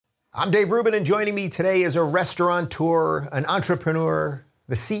I'm Dave Rubin, and joining me today is a restaurateur, an entrepreneur,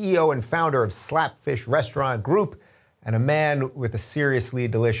 the CEO and founder of Slapfish Restaurant Group, and a man with a seriously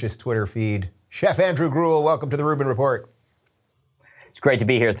delicious Twitter feed, Chef Andrew Gruel. Welcome to the Rubin Report. It's great to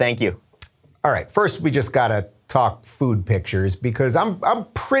be here. Thank you. All right, first we just gotta talk food pictures because I'm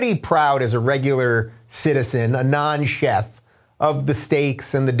pretty proud as a regular citizen, a non-chef, of the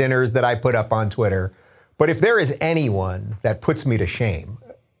steaks and the dinners that I put up on Twitter. But if there is anyone that puts me to shame,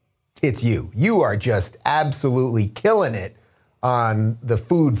 it's you. You are just absolutely killing it on the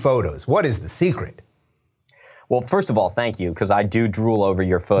food photos. What is the secret? Well, first of all, thank you, because I do drool over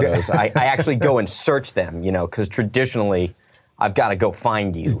your photos. I actually go and search them, because traditionally I've got to go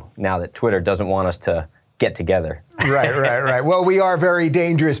find you now that Twitter doesn't want us to get together. Right. Well, we are very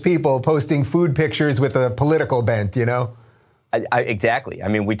dangerous people posting food pictures with a political bent, Exactly. I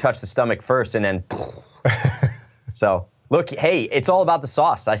mean, we touch the stomach first and then so. Look, hey, it's all about the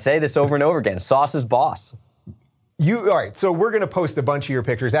sauce. I say this over and over again. Sauce is boss. All right, so we're going to post a bunch of your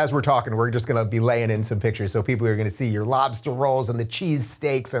pictures. As we're talking, we're just going to be laying in some pictures so people are going to see your lobster rolls and the cheese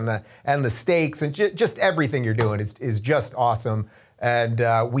steaks and the steaks and just everything you're doing is just awesome. And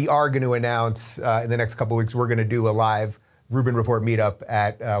we are going to announce in the next couple of weeks, we're going to do a live Rubin Report meetup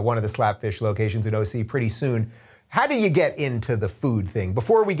at one of the Slapfish locations in OC pretty soon. How did you get into the food thing?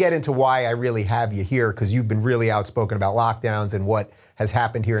 Before we get into why I really have you here, because you've been really outspoken about lockdowns and what has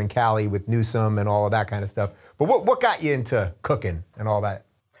happened here in Cali with Newsom and all of that kind of stuff. But what got you into cooking and all that?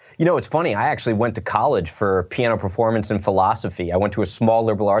 It's funny. I actually went to college for piano performance and philosophy. I went to a small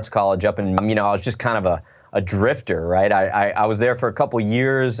liberal arts college up in, I was just kind of a drifter, right? I was there for a couple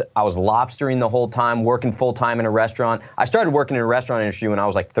years. I was lobstering the whole time, working full-time in a restaurant. I started working in a restaurant industry when I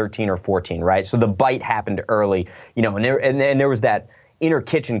was like 13 or 14, right? So the bite happened early, and there was that inner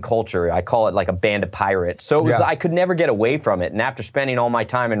kitchen culture. I call it like a band of pirates. So it was, I could never get away from it. And after spending all my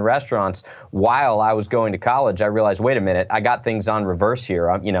time in restaurants while I was going to college, I realized, wait a minute, I got things on reverse here.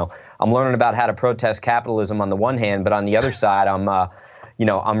 I'm learning about how to protest capitalism on the one hand, but on the other side,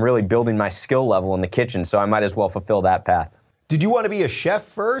 I'm really building my skill level in the kitchen, so I might as well fulfill that path. Did you want to be a chef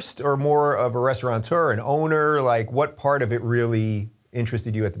first or more of a restaurateur, an owner? Like, what part of it really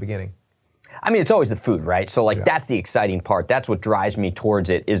interested you at the beginning? I mean, it's always the food, right? So that's the exciting part. That's what drives me towards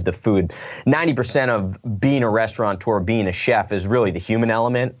it is the food. 90% of being a restaurateur, being a chef is really the human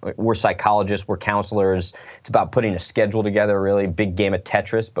element. We're psychologists, we're counselors. It's about putting a schedule together, really big game of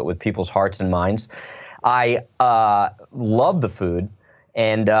Tetris, but with people's hearts and minds. I love the food.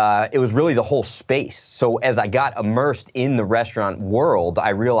 And it was really the whole space. So as I got immersed in the restaurant world, I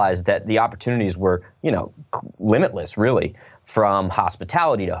realized that the opportunities were, limitless, really, from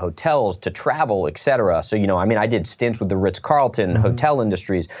hospitality to hotels to travel, et cetera. So, I did stints with the Ritz-Carlton, hotel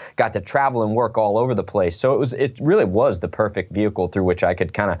industries, got to travel and work all over the place. So it really was the perfect vehicle through which I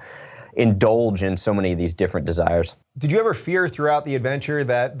could kind of indulge in so many of these different desires. Did you ever fear throughout the adventure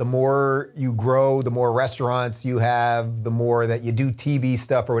that the more you grow, the more restaurants you have, the more that you do TV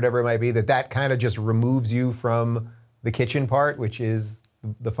stuff or whatever it might be, that kind of just removes you from the kitchen part, which is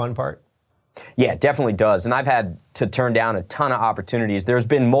the fun part? Yeah, it definitely does. And I've had to turn down a ton of opportunities. There's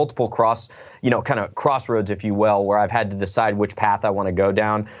been multiple crossroads, if you will, where I've had to decide which path I want to go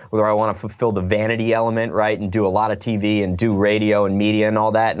down, whether I want to fulfill the vanity element, right, and do a lot of TV and do radio and media and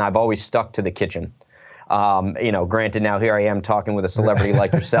all that. And I've always stuck to the kitchen. Granted, now here I am talking with a celebrity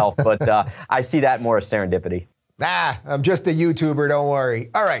like yourself, but I see that more as serendipity. I'm just a YouTuber, don't worry.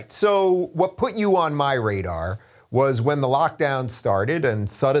 All right, so what put you on my radar was when the lockdown started, and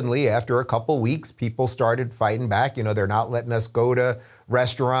suddenly after a couple weeks, people started fighting back. They're not letting us go to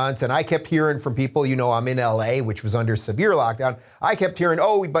restaurants. And I kept hearing from people, I'm in LA, which was under severe lockdown. I kept hearing,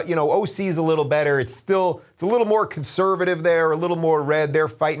 but OC's a little better. It's a little more conservative there, a little more red. They're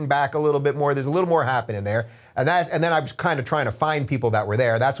fighting back a little bit more. There's a little more happening there. And then I was kind of trying to find people that were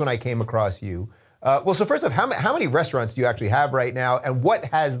there. That's when I came across you. So first off, how many restaurants do you actually have right now? And what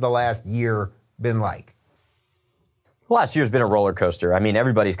has the last year been like? Last year's been a roller coaster. I mean,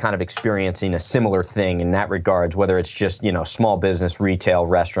 everybody's kind of experiencing a similar thing in that regards, whether it's just, small business, retail,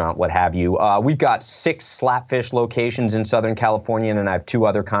 restaurant, what have you. We've got 6 Slapfish locations in Southern California, and I have 2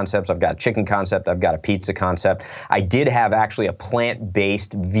 other concepts. I've got a chicken concept. I've got a pizza concept. I did have actually a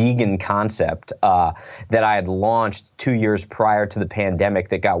plant-based vegan concept that I had launched 2 years prior to the pandemic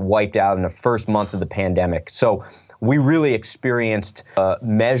that got wiped out in the first month of the pandemic. So we really experienced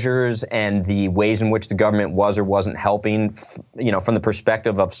measures and the ways in which the government was or wasn't helping, from the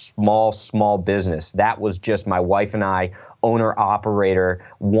perspective of small business. That was just my wife and I, owner, operator,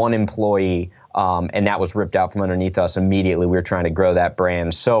 one employee, and that was ripped out from underneath us immediately. We were trying to grow that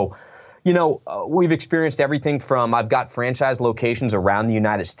brand. So, We've experienced everything from, I've got franchise locations around the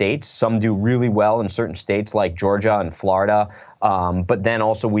United States. Some do really well in certain states like Georgia and Florida. But then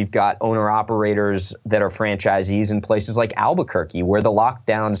also we've got owner-operators that are franchisees in places like Albuquerque, where the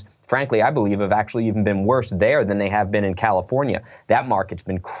lockdowns, frankly, I believe have actually even been worse there than they have been in California. That market's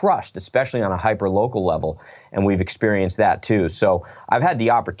been crushed, especially on a hyper-local level, and we've experienced that too. So I've had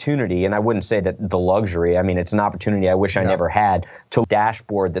the opportunity, and I wouldn't say that the luxury, I mean, it's an opportunity I wish I never had, to a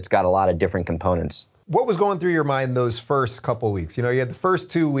dashboard that's got a lot of different components. What was going through your mind those first couple weeks? You had the first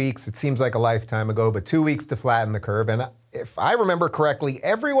 2 weeks, it seems like a lifetime ago, but 2 weeks to flatten the curve. And if I remember correctly,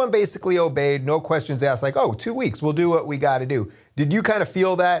 everyone basically obeyed, no questions asked, like, 2 weeks, we'll do what we got to do. Did you kind of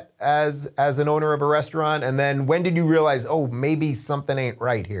feel that as an owner of a restaurant? And then when did you realize, maybe something ain't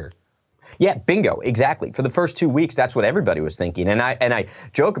right here? Yeah, bingo, exactly. For the first 2 weeks, that's what everybody was thinking. And I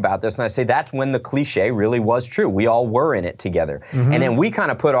joke about this and I say that's when the cliche really was true. We all were in it together. Mm-hmm. And then we kind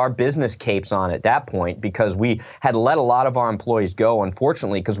of put our business capes on at that point because we had let a lot of our employees go,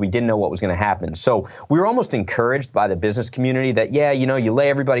 unfortunately, because we didn't know what was going to happen. So we were almost encouraged by the business community that, you lay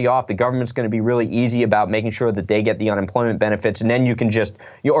everybody off, the government's going to be really easy about making sure that they get the unemployment benefits, and then you can just,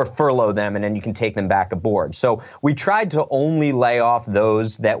 or furlough them, and then you can take them back aboard. So we tried to only lay off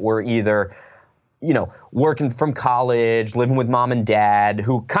those that were either working from college, living with mom and dad,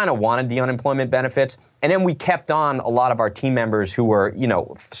 who kind of wanted the unemployment benefits. And then we kept on a lot of our team members who were,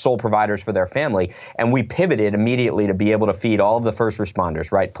 sole providers for their family. And we pivoted immediately to be able to feed all of the first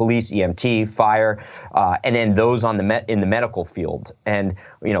responders, right? Police, EMT, fire, and then those on in the medical field. And,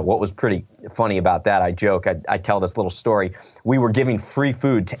 what was pretty funny about that, I joke, I tell this little story. We were giving free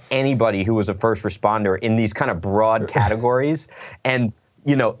food to anybody who was a first responder in these kind of broad categories. And,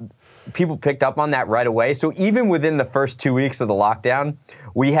 people picked up on that right away. So even within the first 2 weeks of the lockdown,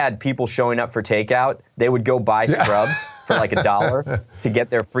 we had people showing up for takeout. They would go buy scrubs for like $1 to get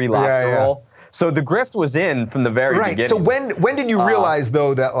their free lobster roll. So the grift was in from the very beginning. So when did you realize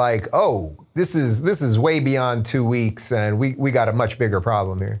though that this is way beyond 2 weeks and we got a much bigger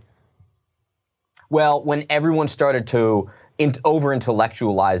problem here? Well, when everyone started to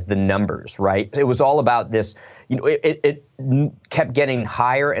over-intellectualize the numbers, right? It was all about this, it kept getting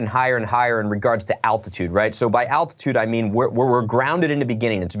higher and higher and higher in regards to altitude, right? So by altitude, I mean we're grounded in the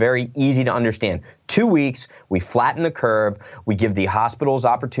beginning. It's very easy to understand. 2 weeks, we flatten the curve. We give the hospitals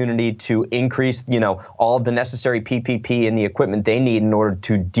opportunity to increase, all of the necessary PPP and the equipment they need in order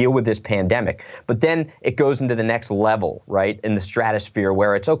to deal with this pandemic. But then it goes into the next level, right, in the stratosphere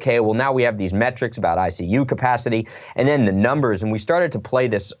where it's, okay, well, now we have these metrics about ICU capacity and then the numbers. And we started to play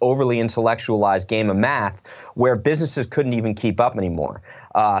this overly intellectualized game of math where businesses couldn't even keep up anymore.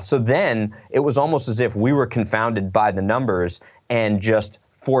 So then it was almost as if we were confounded by the numbers and just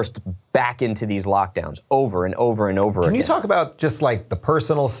forced back into these lockdowns over and over and over again. Can you talk about just like the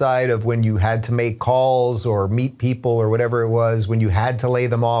personal side of when you had to make calls or meet people or whatever it was, when you had to lay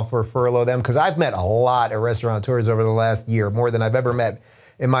them off or furlough them? Because I've met a lot of restaurateurs over the last year, more than I've ever met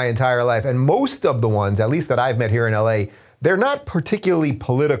in my entire life. And most of the ones, at least that I've met here in LA, they're not particularly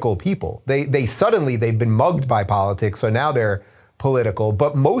political people. They've been mugged by politics, so now they're political.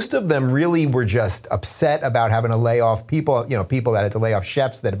 But most of them really were just upset about having to lay off people, people that had to lay off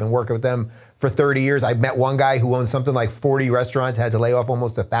chefs that had been working with them for 30 years. I met one guy who owned something like 40 restaurants, had to lay off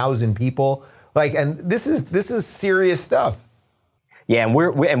almost 1,000 people. And this is serious stuff. Yeah, and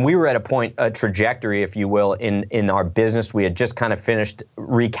we were at a trajectory, if you will, in our business. We had just kind of finished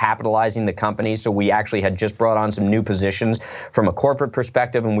recapitalizing the company, so we actually had just brought on some new positions from a corporate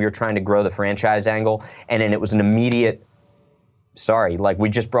perspective, and we were trying to grow the franchise angle. And then it was an immediate, we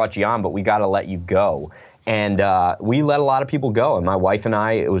just brought you on, but we got to let you go. And we let a lot of people go. And my wife and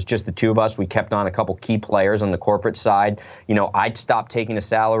I, it was just the two of us. We kept on a couple key players on the corporate side. I'd stopped taking a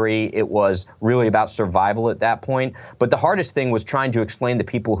salary. It was really about survival at that point. But the hardest thing was trying to explain to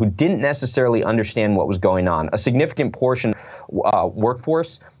people who didn't necessarily understand what was going on. A significant portion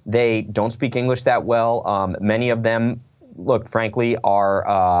workforce, they don't speak English that well. Many of them, frankly,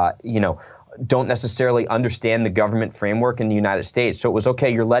 are, don't necessarily understand the government framework in the United States. So it was,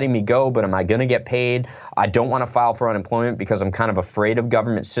 okay, you're letting me go, but am I going to get paid? I don't want to file for unemployment because I'm kind of afraid of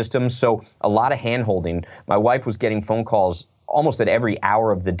government systems. So a lot of hand-holding. My wife was getting phone calls almost at every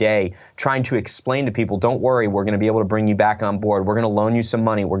hour of the day trying to explain to people, don't worry, we're going to be able to bring you back on board. We're going to loan you some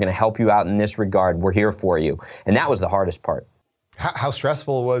money. We're going to help you out in this regard. We're here for you. And that was the hardest part. How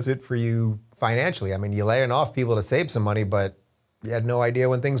stressful was it for you financially? I mean, you're laying off people to save some money, but you had no idea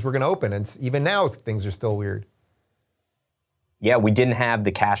when things were going to open. And even now, things are still weird. Yeah, we didn't have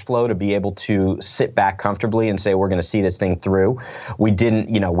the cash flow to be able to sit back comfortably and say, we're going to see this thing through. We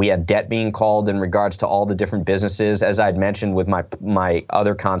didn't, we had debt being called in regards to all the different businesses. As I'd mentioned with my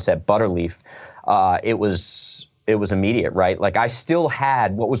other concept, Butterleaf, it was immediate, right? Like I still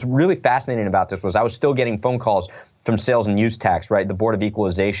had, what was really fascinating about this was I was still getting phone calls from sales and use tax, right? The Board of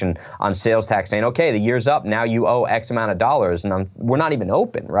Equalization on sales tax saying, okay, the year's up, now you owe X amount of dollars, and we're not even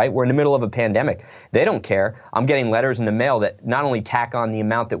open, right? We're in the middle of a pandemic. They don't care. I'm getting letters in the mail that not only tack on the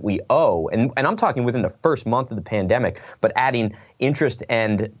amount that we owe, and I'm talking within the first month of the pandemic, but adding interest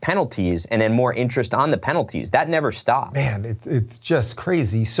and penalties, and then more interest on the penalties. That never stopped. Man, it's just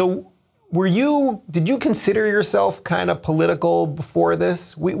crazy. So did you consider yourself kind of political before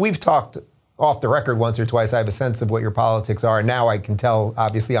this? We've talked off the record once or twice. I have a sense of what your politics are. Now I can tell,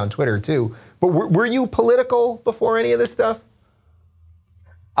 obviously, on Twitter too. But were you political before any of this stuff?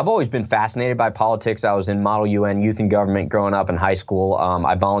 I've always been fascinated by politics. I was in Model UN Youth in Government growing up in high school.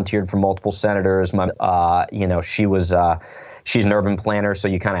 I volunteered for multiple senators. She's an urban planner, so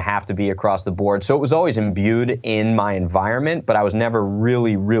you kind of have to be across the board. So it was always imbued in my environment, but I was never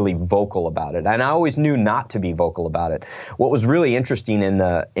really, really vocal about it. And I always knew not to be vocal about it. What was really interesting in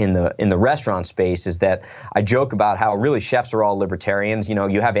the restaurant space is that I joke about how really chefs are all libertarians.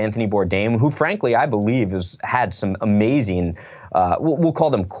 You have Anthony Bourdain, who frankly I believe has had some amazing we'll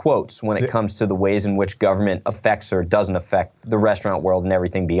call them quotes when it comes to the ways in which government affects or doesn't affect the restaurant world and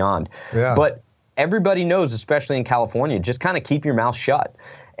everything beyond. Yeah. But everybody knows, especially in California, just kind of keep your mouth shut.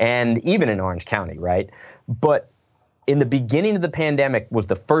 And even in Orange County, right? But in the beginning of the pandemic was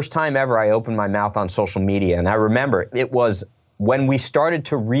the first time ever I opened my mouth on social media. And I remember it was when we started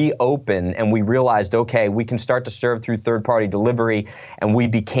to reopen and we realized, okay, we can start to serve through third-party delivery, and we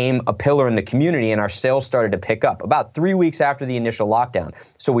became a pillar in the community and our sales started to pick up about 3 weeks after the initial lockdown.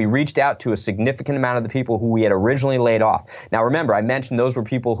 So we reached out to a significant amount of the people who we had originally laid off. Now remember, I mentioned those were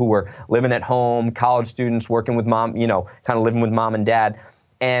people who were living at home, college students, working with mom, kind of living with mom and dad.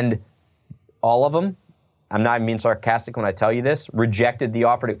 And all of them, I'm not even being sarcastic when I tell you this, rejected the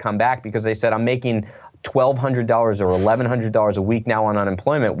offer to come back because they said, I'm making $1,200 or $1,100 a week now on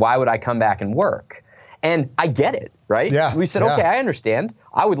unemployment. Why would I come back and work? And I get it, right? Yeah, we said, okay, I understand.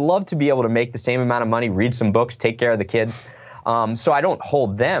 I would love to be able to make the same amount of money, read some books, take care of the kids. So I don't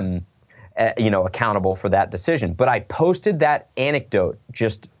hold them, accountable for that decision. But I posted that anecdote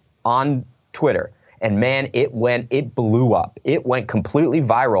just on Twitter. And man, it blew up. It went completely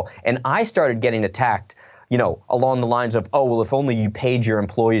viral. And I started getting attacked along the lines of, oh, well, if only you paid your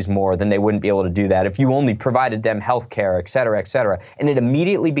employees more, then they wouldn't be able to do that. If you only provided them health care, et cetera, et cetera. And it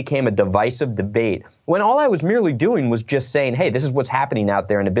immediately became a divisive debate when all I was merely doing was just saying, hey, this is what's happening out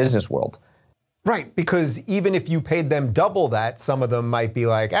there in the business world. Right, because even if you paid them double that, some of them might be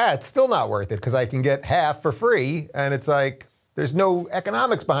like, it's still not worth it because I can get half for free. And it's like, there's no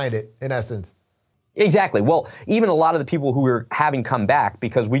economics behind it, in essence. Exactly. Well, even a lot of the people who are having come back,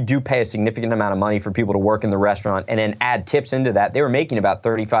 because we do pay a significant amount of money for people to work in the restaurant and then add tips into that, they were making about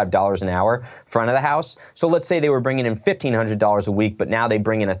 $35 an hour front of the house. So let's say they were bringing in $1,500 a week, but now they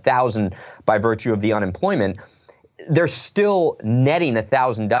bring in $1,000 by virtue of the unemployment. They're still netting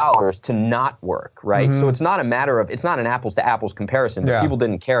 $1,000 to not work, right? Mm-hmm. So it's not a matter of, it's not an apples to apples comparison. But people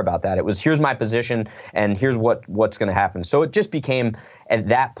didn't care about that. It was, here's my position and here's what's going to happen. So it just became, at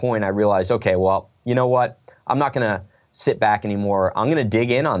that point, I realized, okay, well, you know what? I'm not going to sit back anymore. I'm going to dig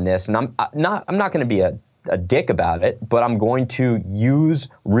in on this, and I'm not going to be a dick about it, but I'm going to use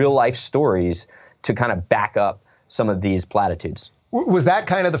real life stories to kind of back up some of these platitudes. Was that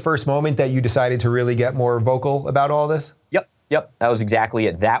kind of the first moment that you decided to really get more vocal about all this? Yep. That was exactly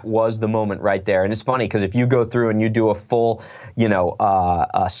it. That was the moment right there. And it's funny because if you go through and you do a full,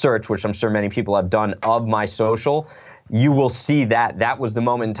 search, which I'm sure many people have done of my social, you will see that was the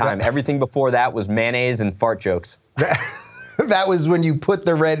moment in time. Everything before that was mayonnaise and fart jokes. That was when you put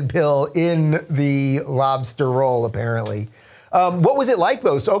the red pill in the lobster roll, apparently. What was it like,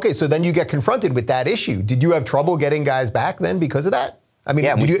 though? So then you get confronted with that issue. Did you have trouble getting guys back then because of that? I mean,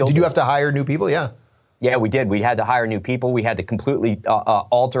 did you have to hire new people? Yeah. Yeah, we did. We had to hire new people. We had to completely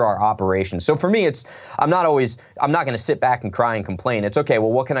alter our operations. So for me, I'm not going to sit back and cry and complain. It's okay,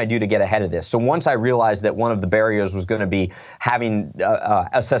 well, what can I do to get ahead of this? So once I realized that one of the barriers was going to be having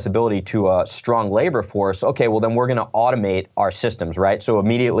accessibility to a strong labor force, okay, well, then we're going to automate our systems, right? So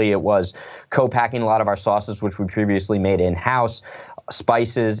immediately it was co-packing a lot of our sauces, which we previously made in-house,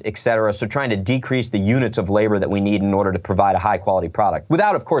 spices, et cetera. So trying to decrease the units of labor that we need in order to provide a high-quality product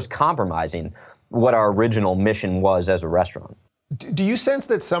without, of course, compromising what our original mission was as a restaurant. Do you sense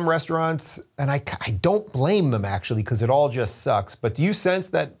that some restaurants, and I don't blame them actually because it all just sucks, but do you sense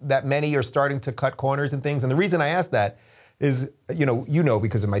that many are starting to cut corners and things? And the reason I ask that is,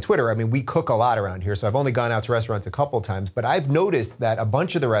 because of my Twitter, I mean, we cook a lot around here, so I've only gone out to restaurants a couple times, but I've noticed that a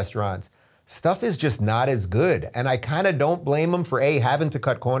bunch of the restaurants, stuff is just not as good. And I kind of don't blame them for having to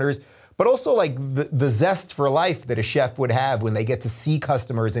cut corners, but also like the zest for life that a chef would have when they get to see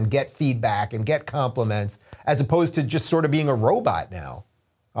customers and get feedback and get compliments, as opposed to just sort of being a robot now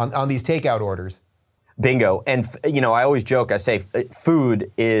on these takeout orders. Bingo. And, I always joke, I say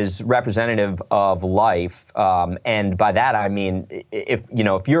food is representative of life. And by that, I mean,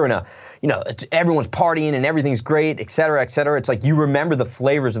 if you're in everyone's partying and everything's great, et cetera, it's like you remember the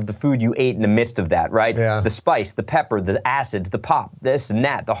flavors of the food you ate in the midst of that, right? Yeah. The spice, the pepper, the acids, the pop, this and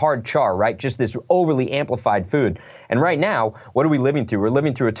that, the hard char, right? Just this overly amplified food. And right now, what are we living through? We're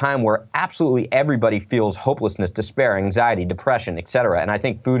living through a time where absolutely everybody feels hopelessness, despair, anxiety, depression, et cetera. And I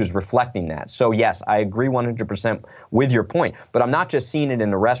think food is reflecting that. So yes, I agree 100% with your point, but I'm not just seeing it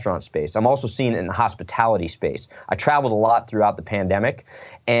in the restaurant space. I'm also seeing it in the hospitality space. I traveled a lot throughout the pandemic,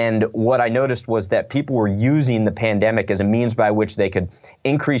 and what I noticed was that people were using the pandemic as a means by which they could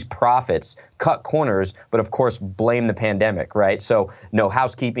increase profits, cut corners, but of course blame the pandemic, right? So no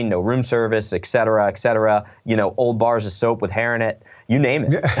housekeeping, no room service, et cetera, old bars of soap with hair in it, you name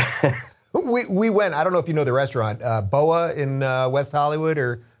it. We went, I don't know if you know the restaurant, Boa in West Hollywood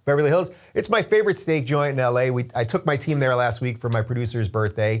or Beverly Hills. It's my favorite steak joint in LA. I took my team there last week for my producer's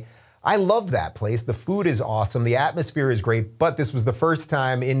birthday. I love that place. The food is awesome. The atmosphere is great, but this was the first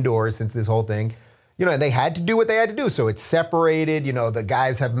time indoors since this whole thing. And they had to do what they had to do. So it's separated. The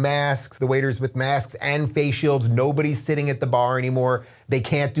guys have masks, the waiters with masks and face shields. Nobody's sitting at the bar anymore. They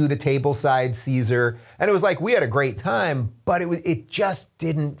can't do the tableside Caesar. And it was like, we had a great time, but it just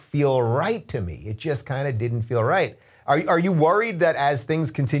didn't feel right to me. It just kind of didn't feel right. Are you worried that as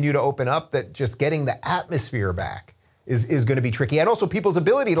things continue to open up, that just getting the atmosphere back is going to be tricky? And also people's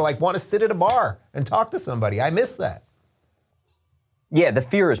ability to want to sit at a bar and talk to somebody. I miss that. Yeah, the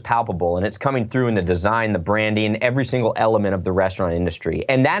fear is palpable, and it's coming through in the design, the branding, every single element of the restaurant industry.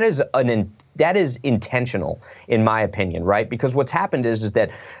 And that is intentional, in my opinion, right? Because what's happened is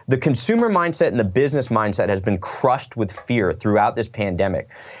that the consumer mindset and the business mindset has been crushed with fear throughout this pandemic.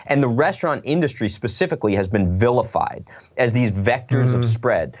 And the restaurant industry specifically has been vilified as these vectors of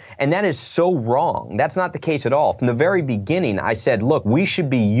spread. And that is so wrong. That's not the case at all. From the very beginning, I said, look, we should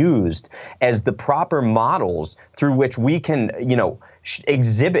be used as the proper models through which we can,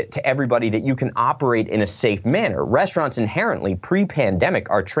 exhibit to everybody that you can operate in a safe manner. Restaurants inherently pre-pandemic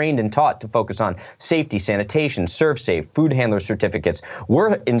are trained and taught to focus on safety, sanitation, serve safe, food handler certificates.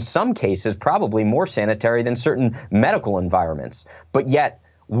 We're in some cases probably more sanitary than certain medical environments, but yet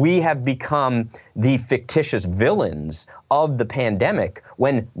we have become the fictitious villains of the pandemic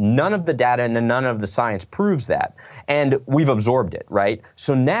when none of the data and none of the science proves that. And we've absorbed it, right?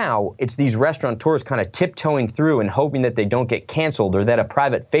 So now it's these restaurateurs kind of tiptoeing through and hoping that they don't get canceled or that a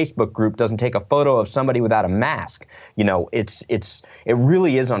private Facebook group doesn't take a photo of somebody without a mask. It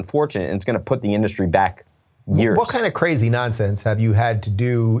really is unfortunate, and it's going to put the industry back years. What kind of crazy nonsense have you had to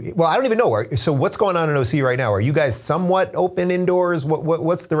do? Well, I don't even know. So what's going on in OC right now? Are you guys somewhat open indoors?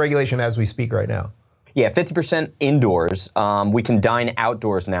 What's the regulation as we speak right now? Yeah, 50% indoors. We can dine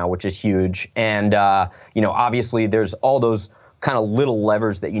outdoors now, which is huge. And, obviously there's all those kind of little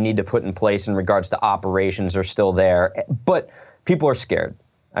levers that you need to put in place in regards to operations are still there. But people are scared.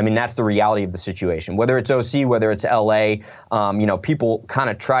 I mean, that's the reality of the situation. Whether it's OC, whether it's LA, people kind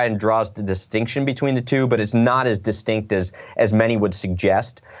of try and draw the distinction between the two, but it's not as distinct as many would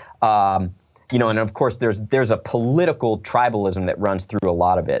suggest. And of course, there's a political tribalism that runs through a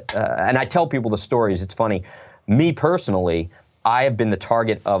lot of it. And I tell people the stories. It's funny. Me personally, I have been the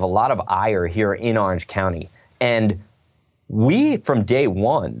target of a lot of ire here in Orange County. And we, from day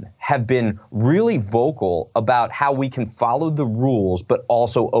one, have been really vocal about how we can follow the rules, but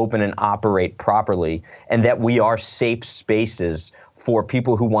also open and operate properly, and that we are safe spaces for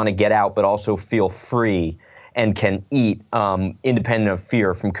people who want to get out, but also feel free and can eat independent of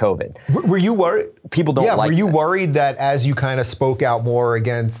fear from COVID. Were you worried? People don't like Were you that. worried that as you kind of spoke out more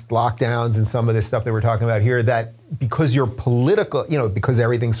against lockdowns and some of this stuff that we're talking about here, that because you're political, because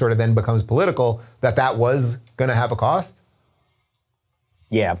everything sort of then becomes political, that was going to have a cost?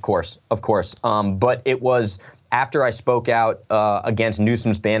 Yeah, of course. But it was after I spoke out against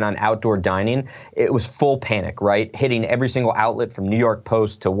Newsom's ban on outdoor dining, it was full panic, right? Hitting every single outlet from New York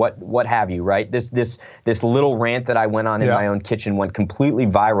Post to what have you, right? This little rant that I went on in my own kitchen went completely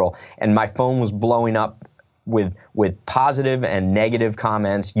viral, and my phone was blowing up with positive and negative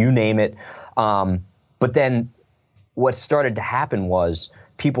comments, you name it. But then what started to happen was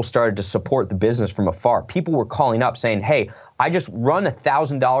people started to support the business from afar. People were calling up saying, hey, I just run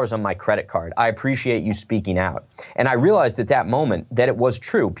 $1,000 on my credit card. I appreciate you speaking out. And I realized at that moment that it was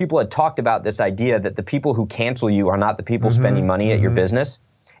true. People had talked about this idea that the people who cancel you are not the people spending money at your business.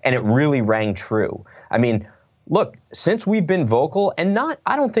 And it really rang true. I mean, look, since we've been vocal, and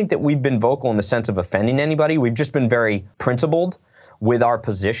I don't think that we've been vocal in the sense of offending anybody. We've just been very principled with our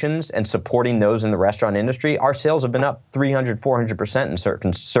positions and supporting those in the restaurant industry. Our sales have been up 300, 400% in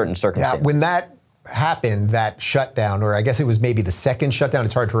certain circumstances. Yeah, when that happened, that shutdown, or I guess it was maybe the second shutdown,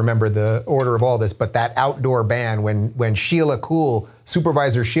 it's hard to remember the order of all this, but that outdoor ban, when Sheila Kuhl,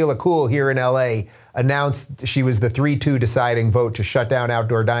 Supervisor Sheila Kuhl here in LA, announced she was the 3-2 deciding vote to shut down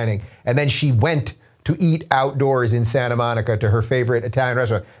outdoor dining, and then she went to eat outdoors in Santa Monica to her favorite Italian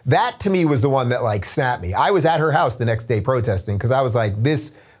restaurant. That to me was the one that like snapped me. I was at her house the next day protesting because I was like,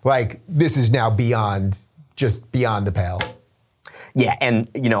 this is now beyond the pale. Yeah, and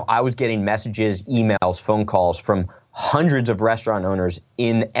I was getting messages, emails, phone calls from hundreds of restaurant owners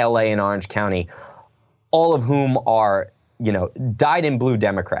in LA and Orange County, all of whom are, dyed in blue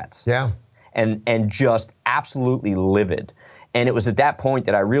Democrats. Yeah. And just absolutely livid. And it was at that point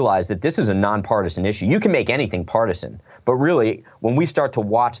that I realized that this is a nonpartisan issue. You can make anything partisan, but really, when we start to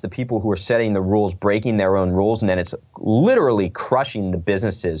watch the people who are setting the rules, breaking their own rules, and then it's literally crushing the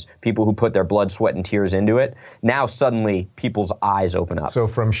businesses, people who put their blood, sweat, and tears into it, now suddenly people's eyes open up. So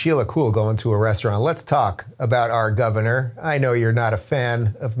from Sheila Kuhl going to a restaurant, let's talk about our governor. I know you're not a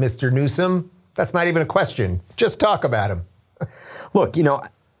fan of Mr. Newsom. That's not even a question. Just talk about him. Look,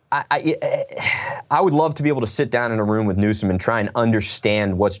 I would love to be able to sit down in a room with Newsom and try and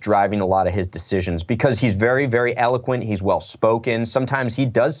understand what's driving a lot of his decisions, because he's very, very eloquent. He's well-spoken. Sometimes he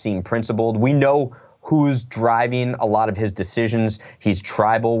does seem principled. We know who's driving a lot of his decisions. He's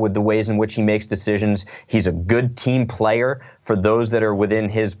tribal with the ways in which he makes decisions. He's a good team player for those that are within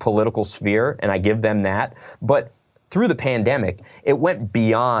his political sphere, and I give them that. But through the pandemic, it went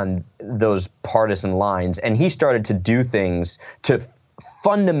beyond those partisan lines, and he started to do things to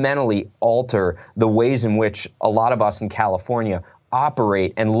fundamentally alter the ways in which a lot of us in California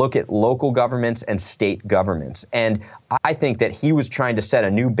operate and look at local governments and state governments. And I think that he was trying to set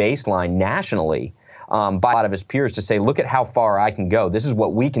a new baseline nationally by a lot of his peers to say, look at how far I can go. This is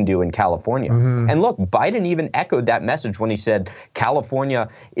what we can do in California. And look, Biden even echoed that message when he said California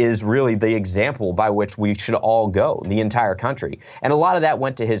is really the example by which we should all go, the entire country. And a lot of that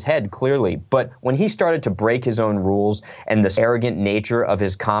went to his head, clearly. But when he started to break his own rules and the arrogant nature of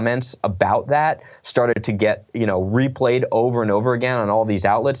his comments about that started to get, replayed over and over again on all these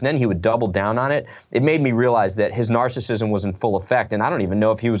outlets, and then he would double down on it, it made me realize that his narcissism was in full effect. And I don't even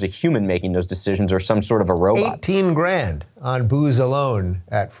know if he was a human making those decisions or some sort of a robot. 18 grand on booze alone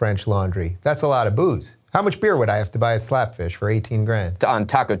at French Laundry. That's a lot of booze. How much beer would I have to buy at Slapfish for 18 grand? On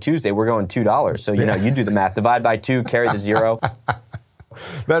Taco Tuesday, we're going $2. So, you do the math. Divide by 2, carry the 0.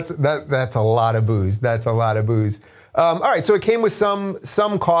 That's a lot of booze. That's a lot of booze. All right, so it came with some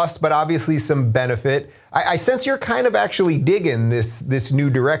cost, but obviously some benefit. I sense you're kind of actually digging this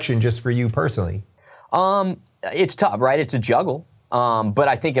new direction just for you personally. It's tough, right? It's a juggle. But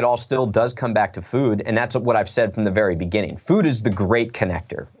I think it all still does come back to food, and that's what I've said from the very beginning. Food is the great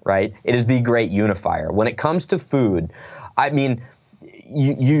connector, right? It is the great unifier. When it comes to food, I mean,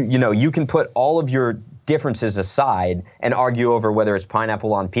 you can put all of your differences aside and argue over whether it's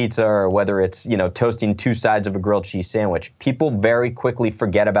pineapple on pizza or whether it's, toasting 2 sides of a grilled cheese sandwich. People very quickly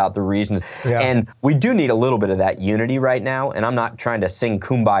forget about the reasons. Yeah. And we do need a little bit of that unity right now. And I'm not trying to sing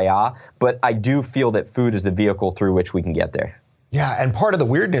kumbaya, but I do feel that food is the vehicle through which we can get there. Yeah, and part of the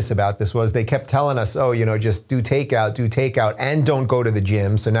weirdness about this was they kept telling us, just do takeout, and don't go to the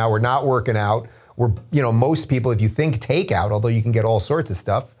gym. So now we're not working out. We're, most people, if you think takeout, although you can get all sorts of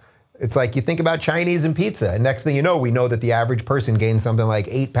stuff, it's like you think about Chinese and pizza. And next thing you know, we know that the average person gains something like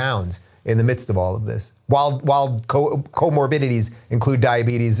 8 pounds in the midst of all of this, while comorbidities include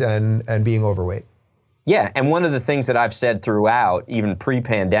diabetes and being overweight. Yeah, and one of the things that I've said throughout, even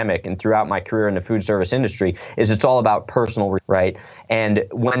pre-pandemic and throughout my career in the food service industry, is it's all about personal, right? And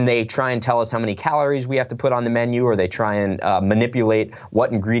when they try and tell us how many calories we have to put on the menu, or they try and manipulate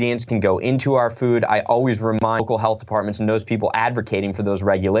what ingredients can go into our food, I always remind local health departments and those people advocating for those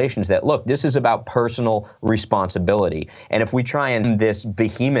regulations that, look, this is about personal responsibility. And if we try and this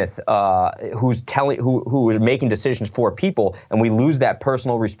behemoth who is making decisions for people, and we lose that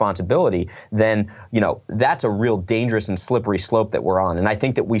personal responsibility, then, that's a real dangerous and slippery slope that we're on. And I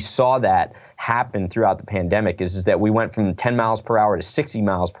think that we saw that happen throughout the pandemic is that we went from 10 miles per hour to 60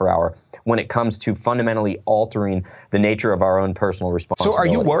 miles per hour when it comes to fundamentally altering the nature of our own personal responsibility. So are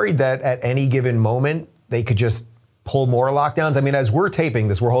you worried that at any given moment they could just pull more lockdowns? I mean, as we're taping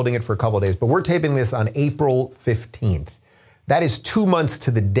this, we're holding it for a couple of days, but we're taping this on April 15th. That is 2 months to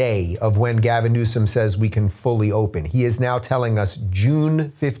the day of when Gavin Newsom says we can fully open. He is now telling us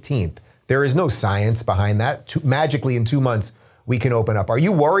June 15th. There is no science behind that. Magically in 2 months, we can open up. Are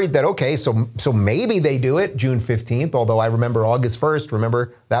you worried that, okay, so maybe they do it June 15th, although I remember August 1st,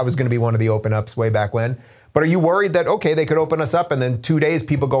 remember that was going to be one of the open ups way back when. But are you worried that, okay, they could open us up and then 2 days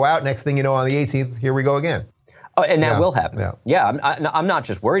people go out, next thing you know on the 18th, here we go again? Oh, and that will happen. I'm not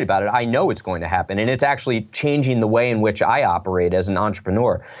just worried about it. I know it's going to happen, and it's actually changing the way in which I operate as an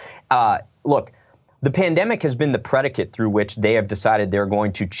entrepreneur. Look, the pandemic has been the predicate through which they have decided they're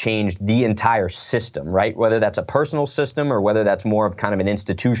going to change the entire system, right? Whether that's a personal system or whether that's more of kind of an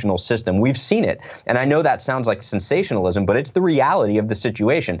institutional system. We've seen it. And I know that sounds like sensationalism, but it's the reality of the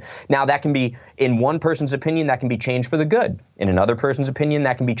situation. Now, that can be, in one person's opinion, that can be changed for the good. In another person's opinion,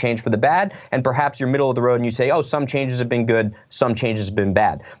 that can be changed for the bad. And perhaps you're middle of the road and you say, oh, some changes have been good, some changes have been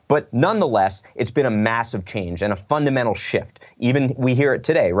bad. But nonetheless, it's been a massive change and a fundamental shift. Even we hear it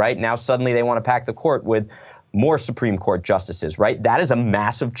today, right? Now suddenly they want to pack the court with more Supreme Court justices, right? That is a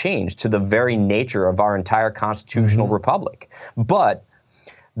massive change to the very nature of our entire constitutional republic. But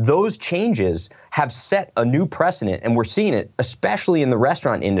those changes have set a new precedent, and we're seeing it, especially in the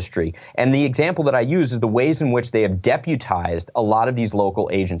restaurant industry. And the example that I use is the ways in which they have deputized a lot of these local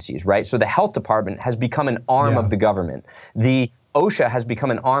agencies, right? So the health department has become an arm of the government. The OSHA has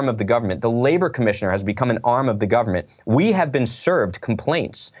become an arm of the government. The labor commissioner has become an arm of the government. We have been served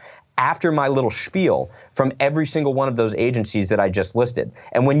complaints after my little spiel from every single one of those agencies that I just listed.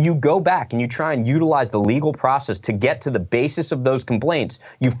 And when you go back and you try and utilize the legal process to get to the basis of those complaints,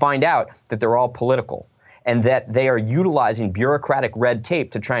 you find out that they're all political and that they are utilizing bureaucratic red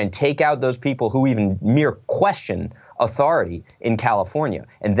tape to try and take out those people who even mere question authority in California.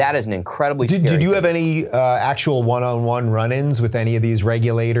 And that is an incredibly scary Did you thing. have any actual one-on-one run-ins with any of these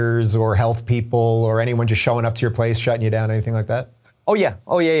regulators or health people or anyone just showing up to your place, shutting you down, anything like that? Oh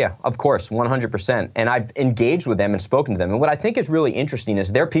yeah, of course, 100%. And I've engaged with them and spoken to them. And what I think is really interesting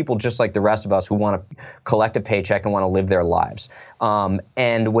is they're people just like the rest of us who want to collect a paycheck and want to live their lives.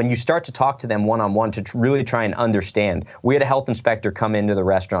 And when you start to talk to them one-on-one to really try and understand, we had a health inspector come into the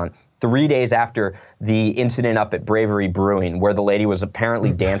restaurant 3 days after the incident up at Bravery Brewing, where the lady was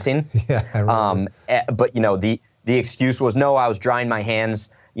apparently dancing. Yeah, I remember. But the excuse was, no, I was drying my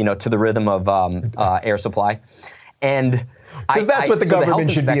hands, to the rhythm of Air Supply. And because that's what the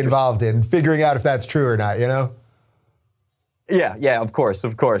government should be involved in, figuring out if that's true or not, Yeah, of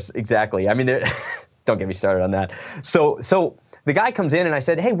course, exactly. I mean, don't get me started on that. So the guy comes in and I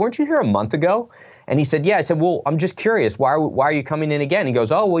said, hey, weren't you here a month ago? And he said, yeah. I said, well, I'm just curious. Why are you coming in again? He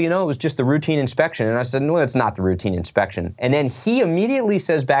goes, oh, well, it was just the routine inspection. And I said, no, it's not the routine inspection. And then he immediately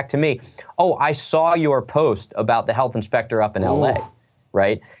says back to me, oh, I saw your post about the health inspector up in LA,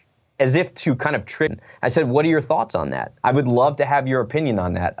 right? As if to kind of trick. I said, what are your thoughts on that? I would love to have your opinion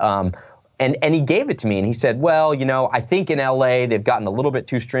on that. And he gave it to me and he said, well, I think in LA they've gotten a little bit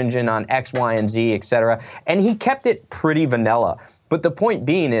too stringent on X, Y, and Z, et cetera. And he kept it pretty vanilla. But the point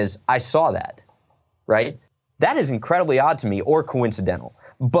being is I saw that, right? That is incredibly odd to me or coincidental.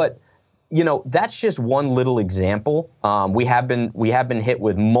 But that's just one little example. We have been hit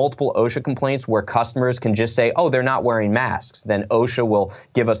with multiple OSHA complaints where customers can just say, oh, they're not wearing masks. Then OSHA will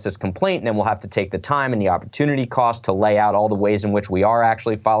give us this complaint, and then we'll have to take the time and the opportunity cost to lay out all the ways in which we are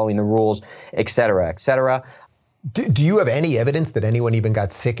actually following the rules, et cetera, et cetera. Do you have any evidence that anyone even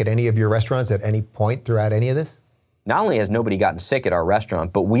got sick at any of your restaurants at any point throughout any of this? Not only has nobody gotten sick at our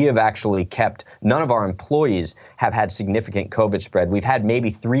restaurant, but we have actually none of our employees have had significant COVID spread. We've had maybe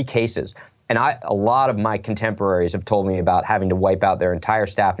 3 cases. And a lot of my contemporaries have told me about having to wipe out their entire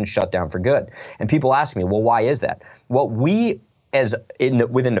staff and shut down for good. And people ask me, well, why is that? Well, within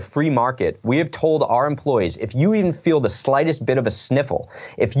the free market, we have told our employees, if you even feel the slightest bit of a sniffle,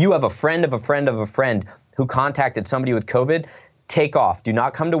 if you have a friend of a friend of a friend who contacted somebody with COVID, take off. Do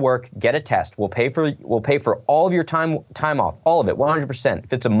not come to work. Get a test. We'll pay for all of your time off, all of it, 100%.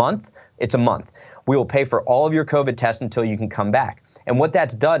 If it's a month, it's a month. We will pay for all of your COVID tests until you can come back. And what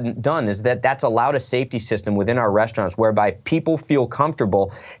that's done is that's allowed a safety system within our restaurants whereby people feel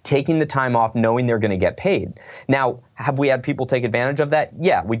comfortable taking the time off knowing they're going to get paid. Now, have we had people take advantage of that?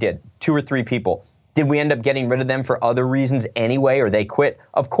 Yeah, we did. 2 or 3 people. Did we end up getting rid of them for other reasons anyway, or they quit?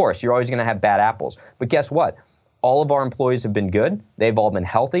 Of course, you're always going to have bad apples. But guess what? All of our employees have been good. They've all been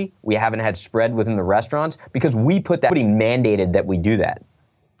healthy. We haven't had spread within the restaurants because somebody mandated that we do that.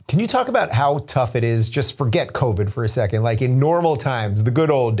 Can you talk about how tough it is, just forget COVID for a second, like in normal times, the good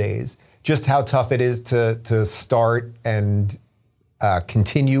old days, just how tough it is to start and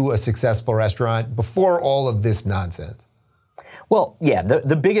continue a successful restaurant before all of this nonsense? Well, yeah,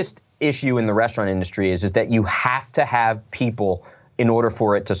 the biggest issue in the restaurant industry is that you have to have people in order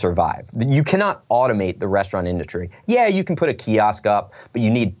for it to survive. You cannot automate the restaurant industry. Yeah, you can put a kiosk up, but you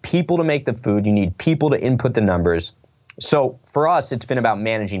need people to make the food. You need people to input the numbers. So for us, it's been about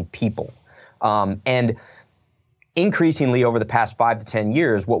managing people. And increasingly over the past 5 to 10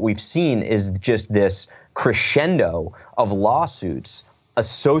 years, what we've seen is just this crescendo of lawsuits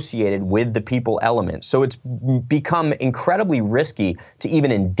associated with the people element. So it's become incredibly risky to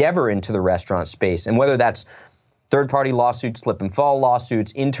even endeavor into the restaurant space. And whether that's third-party lawsuits, slip and fall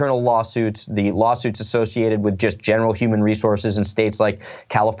lawsuits, internal lawsuits, the lawsuits associated with just general human resources in states like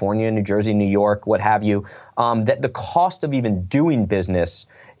California, New Jersey, New York, what have you, that the cost of even doing business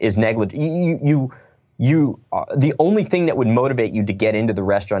is negligible. The only thing that would motivate you to get into the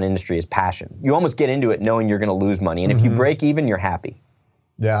restaurant industry is passion. You almost get into it knowing you're going to lose money. And if you break even, you're happy.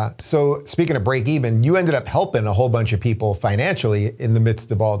 Yeah. So speaking of break even, you ended up helping a whole bunch of people financially in the midst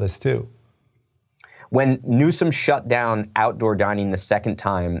of all this too. When Newsom shut down outdoor dining the second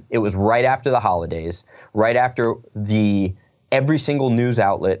time, it was right after the holidays, right after every single news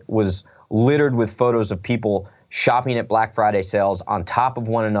outlet was littered with photos of people shopping at Black Friday sales on top of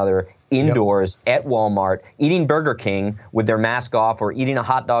one another, indoors, at Walmart, eating Burger King with their mask off, or eating a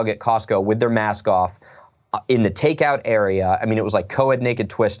hot dog at Costco with their mask off, in the takeout area. I mean, it was like co-ed naked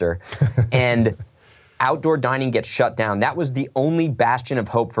Twister. And outdoor dining gets shut down. That was the only bastion of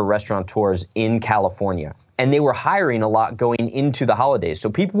hope for restaurateurs in California. And they were hiring a lot going into the holidays. So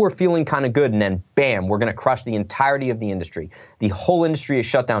people were feeling kind of good, and then bam, we're going to crush the entirety of the industry. The whole industry is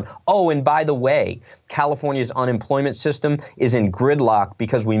shut down. Oh, and by the way, California's unemployment system is in gridlock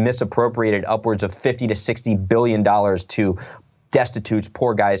because we misappropriated upwards of $50 to $60 billion to destitutes,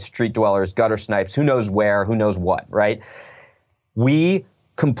 poor guys, street dwellers, gutter snipes, who knows where, who knows what, right? We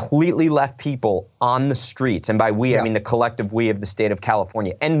completely left people on the streets. And by we, I mean the collective we of the state of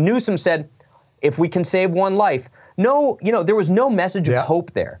California. And Newsom said, if we can save one life, there was no message of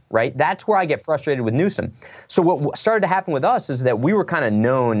hope there, right? That's where I get frustrated with Newsom. So what started to happen with us is that we were kind of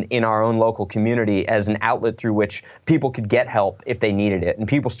known in our own local community as an outlet through which people could get help if they needed it. And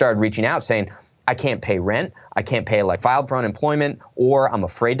people started reaching out saying, I can't pay rent, I can't pay, filed for unemployment, or I'm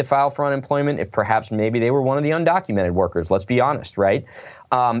afraid to file for unemployment if perhaps maybe they were one of the undocumented workers, let's be honest, right?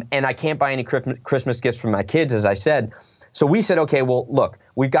 And I can't buy any Christmas gifts for my kids, as I said. So we said, okay, well, look,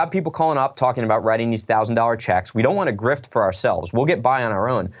 we've got people calling up talking about writing these $1,000 checks. We don't want to grift for ourselves. We'll get by on our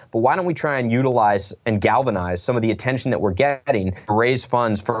own. But why don't we try and utilize and galvanize some of the attention that we're getting to raise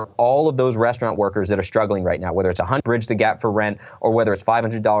funds for all of those restaurant workers that are struggling right now, whether it's $100 bridge the gap for rent, or whether it's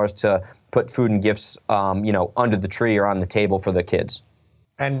 $500 to put food and gifts, under the tree or on the table for the kids.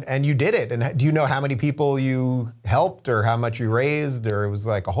 And you did it. And do you know how many people you helped, or how much you raised, or it was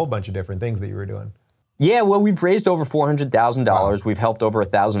like a whole bunch of different things that you were doing? Yeah, well, we've raised over $400,000. Wow. We've helped over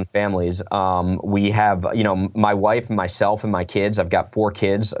 1,000 families. We have, my wife, myself, and my kids. I've got 4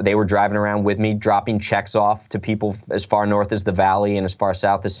 kids. They were driving around with me, dropping checks off to people as far north as the Valley and as far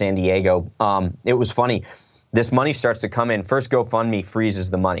south as San Diego. It was funny. This money starts to come in. First, GoFundMe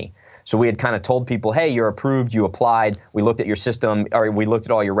freezes the money. So we had kind of told people, hey, you're approved, you applied, we looked at your system, or we looked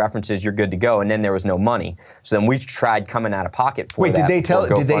at all your references, you're good to go, and then there was no money. So then we tried coming out of pocket for that. Wait,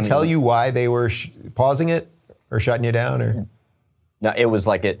 did they tell you why they were pausing it or shutting you down? Or no, it was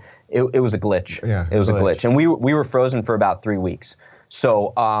like it was a glitch. Yeah, it was a glitch. And we were frozen for about 3 weeks.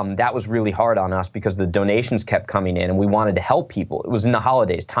 So that was really hard on us because the donations kept coming in and we wanted to help people. It was in the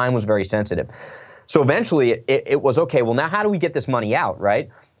holidays. Time was very sensitive. So eventually it was, okay, well, now how do we get this money out, right?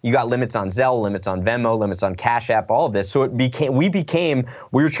 You got limits on Zelle, limits on Venmo, limits on Cash App, all of this. So we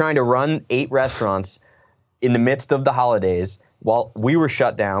were trying to run 8 restaurants in the midst of the holidays while we were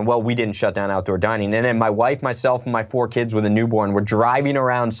shut down. Well, we didn't shut down outdoor dining. And then my wife, myself, and my 4 kids with a newborn were driving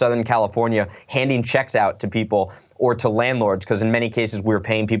around Southern California, handing checks out to people or to landlords, because in many cases we were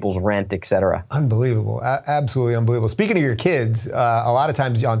paying people's rent, et cetera. Unbelievable. Absolutely unbelievable. Speaking of your kids, a lot of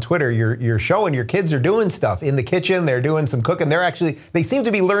times on Twitter, you're showing your kids are doing stuff in the kitchen. They're doing some cooking. They seem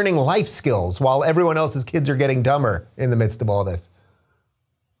to be learning life skills while everyone else's kids are getting dumber in the midst of all this.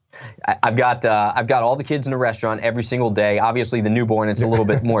 I've got all the kids in the restaurant every single day. Obviously, the newborn, it's a little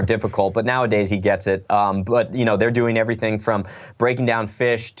bit more difficult, but nowadays he gets it. But they're doing everything from breaking down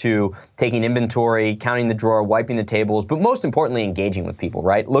fish to taking inventory, counting the drawer, wiping the tables, but most importantly, engaging with people,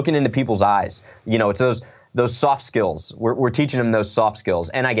 right? Looking into people's eyes. It's those soft skills. We're teaching them those soft skills,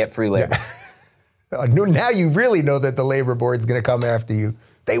 and I get free labor. Now you really know that the labor board's going to come after you.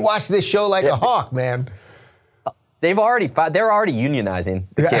 They watch this show like a hawk, man. They're already unionizing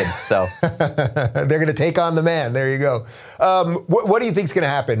the kids, so. They're going to take on the man. There you go. What do you think is going to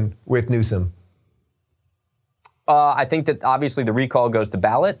happen with Newsom? I think that obviously the recall goes to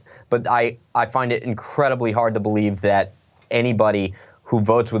ballot, but I find it incredibly hard to believe that anybody who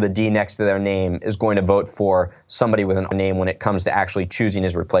votes with a D next to their name is going to vote for somebody with a name when it comes to actually choosing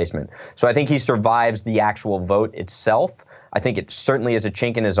his replacement. So I think he survives the actual vote itself. I think it certainly is a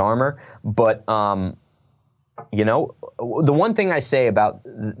chink in his armor, but you know, the one thing I say about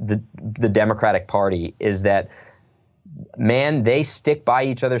the Democratic Party is that, man, they stick by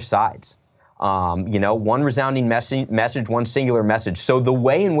each other's sides. You know, one resounding message, one singular message. So the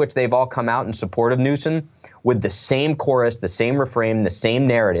way in which they've all come out in support of Newsom with the same chorus, the same refrain, the same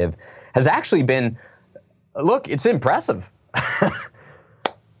narrative has actually been, look, it's impressive.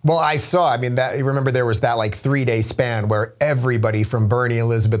 Well, I mean, remember there was that like 3-day span where everybody from Bernie,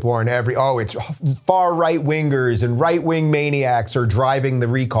 Elizabeth Warren, it's far right wingers and right wing maniacs are driving the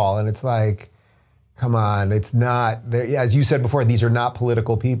recall. And it's like, come on, it's not, as you said before, these are not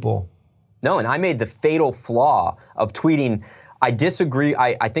political people. No, and I made the fatal flaw of tweeting, I disagree.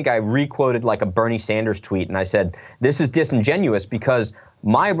 I think I re-quoted like a Bernie Sanders tweet, and I said, this is disingenuous because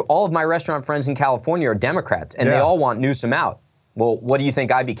all of my restaurant friends in California are Democrats, and they all want Newsom out. Well, what do you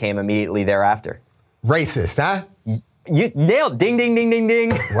think I became immediately thereafter? Racist, huh? You nailed, ding, ding, ding, ding,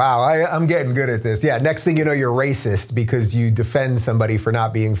 ding. Wow, I'm getting good at this. Yeah, next thing you know, you're racist because you defend somebody for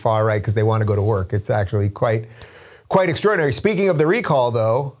not being far right because they want to go to work. It's actually quite extraordinary. Speaking of the recall,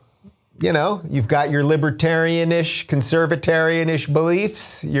 though, you know, you've got your libertarian-ish, conservatarian-ish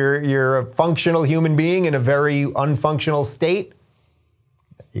beliefs. You're a functional human being in a very unfunctional state.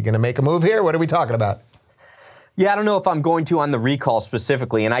 You going to make a move here? What are we talking about? Yeah, I don't know if I'm going to on the recall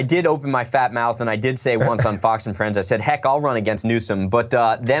specifically, and I did open my fat mouth, and I did say once on Fox and Friends, I said, heck, I'll run against Newsom, but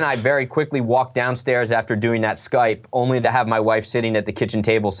then I very quickly walked downstairs after doing that Skype, only to have my wife sitting at the kitchen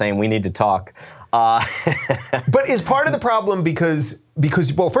table saying, we need to talk. But is part of the problem because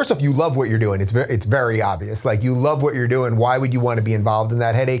well, first off, you love what you're doing. It's very obvious. Like, you love what you're doing. Why would you want to be involved in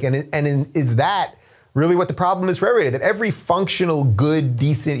that headache? And is that really what the problem is for everybody? That every functional, good,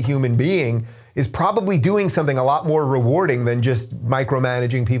 decent human being is probably doing something a lot more rewarding than just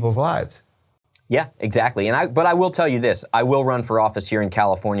micromanaging people's lives. Yeah, exactly. But I will tell you this, I will run for office here in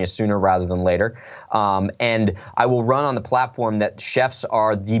California sooner rather than later. And I will run on the platform that chefs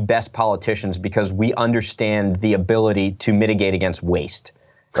are the best politicians because we understand the ability to mitigate against waste,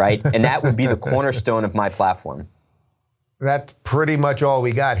 right? And that would be the cornerstone of my platform. That's pretty much all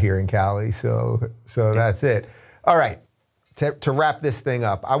we got here in Cali, so that's it. All right. To wrap this thing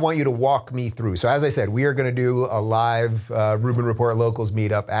up, I want you to walk me through. So as I said, we are going to do a live Rubin Report Locals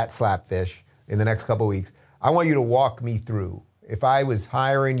meetup at Slapfish in the next couple of weeks. I want you to walk me through. If I was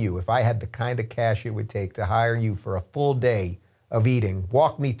hiring you, if I had the kind of cash it would take to hire you for a full day of eating,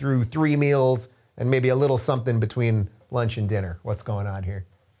 walk me through 3 meals and maybe a little something between lunch and dinner. What's going on here?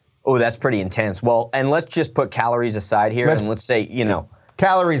 Oh, that's pretty intense. Well, and let's just put calories aside here and let's say, you know.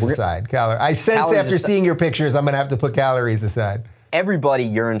 Calories aside. I sense after seeing your pictures, I'm going to have to put calories aside. Everybody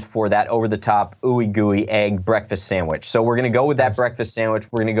yearns for that over-the-top, ooey-gooey egg breakfast sandwich. So we're going to go with that breakfast sandwich.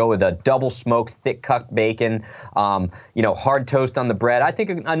 We're going to go with a double-smoked, thick-cut bacon, hard toast on the bread. I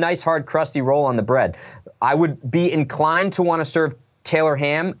think a nice, hard, crusty roll on the bread. I would be inclined to want to serve Taylor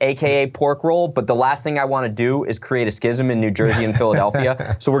ham, a.k.a. pork roll, but the last thing I want to do is create a schism in New Jersey and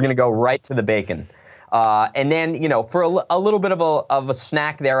Philadelphia. So we're going to go right to the bacon. And then, for a little bit of a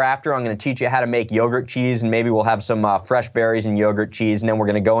snack thereafter, I'm going to teach you how to make yogurt cheese, and maybe we'll have some fresh berries and yogurt cheese, and then we're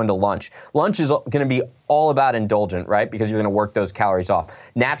going to go into lunch. Lunch is going to be all about indulgent, right? Because you're going to work those calories off.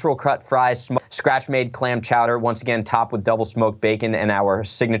 Natural cut fries, scratch-made clam chowder, once again topped with double smoked bacon, and our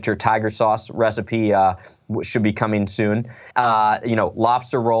signature tiger sauce recipe should be coming soon.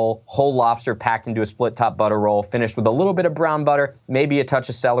 Lobster roll, whole lobster packed into a split-top butter roll, finished with a little bit of brown butter, maybe a touch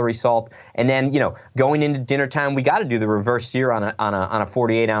of celery salt, and then going into dinner time, we got to do the reverse sear on a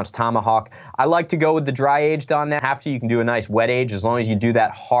 48-ounce tomahawk. I like to go with the dry aged on that. After, you can do a nice wet age as long as you do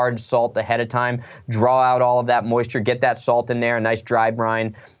that hard salt ahead of time. Draw out all of that moisture, get that salt in there, a nice dry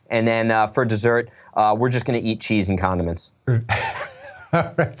brine, and then for dessert, we're just going to eat cheese and condiments.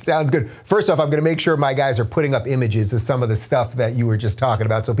 All right, sounds good. First off, I'm going to make sure my guys are putting up images of some of the stuff that you were just talking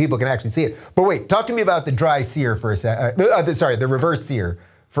about so people can actually see it. But wait, talk to me about the dry sear for a second. The reverse sear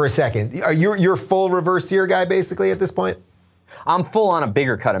for a second. Are you're full reverse sear guy basically at this point? I'm full on a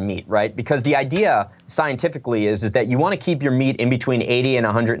bigger cut of meat, right? Because the idea scientifically is that you want to keep your meat in between 80 and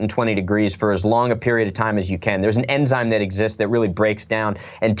 120 degrees for as long a period of time as you can. There's an enzyme that exists that really breaks down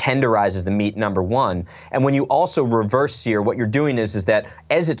and tenderizes the meat, number one. And when you also reverse sear, what you're doing is that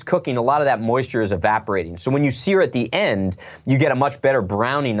as it's cooking, a lot of that moisture is evaporating. So when you sear at the end, you get a much better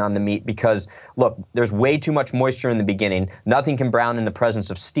browning on the meat because, look, there's way too much moisture in the beginning. Nothing can brown in the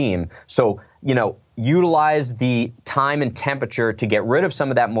presence of steam. So, utilize the time and temperature to get rid of some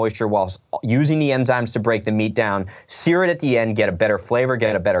of that moisture while using the enzymes to break the meat down, sear it at the end, get a better flavor,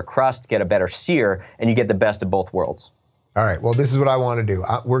 get a better crust, get a better sear, and you get the best of both worlds. All right, well, this is what I want to do.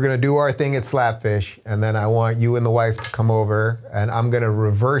 We're going to do our thing at Slapfish, and then I want you and the wife to come over, and I'm going to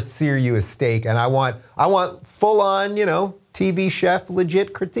reverse sear you a steak, and I want full-on, TV chef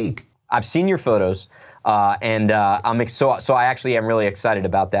legit critique. I've seen your photos, and so I actually am really excited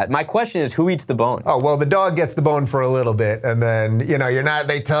about that. My question is, who eats the bone? Oh, well, the dog gets the bone for a little bit, and then,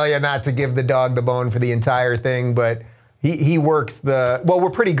 they tell you not to give the dog the bone for the entire thing, but he works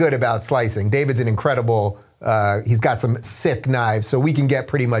we're pretty good about slicing. David's an incredible, he's got some sick knives, so we can get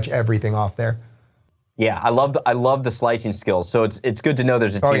pretty much everything off there. Yeah, I love the slicing skills. So it's good to know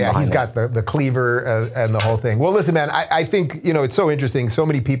there's a team. Oh yeah, he's it. got the cleaver and the whole thing. Well, listen, man, I think it's so interesting. So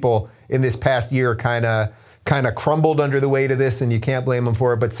many people in this past year kind of crumbled under the weight of this, and you can't blame them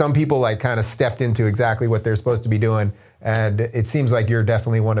for it. But some people kind of stepped into exactly what they're supposed to be doing, and it seems like you're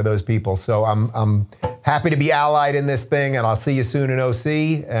definitely one of those people. So I'm happy to be allied in this thing, and I'll see you soon in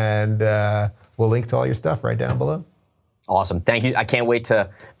OC, and we'll link to all your stuff right down below. Awesome, thank you. I can't wait to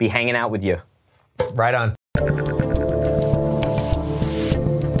be hanging out with you. Right on.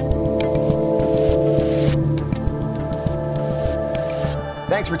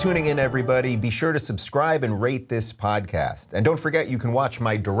 Thanks for tuning in, everybody. Be sure to subscribe and rate this podcast. And don't forget, you can watch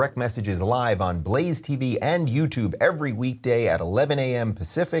my direct messages live on Blaze TV and YouTube every weekday at 11 a.m.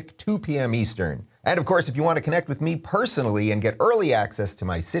 Pacific, 2 p.m. Eastern. And of course, if you want to connect with me personally and get early access to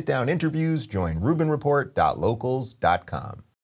my sit-down interviews, join RubinReport.locals.com.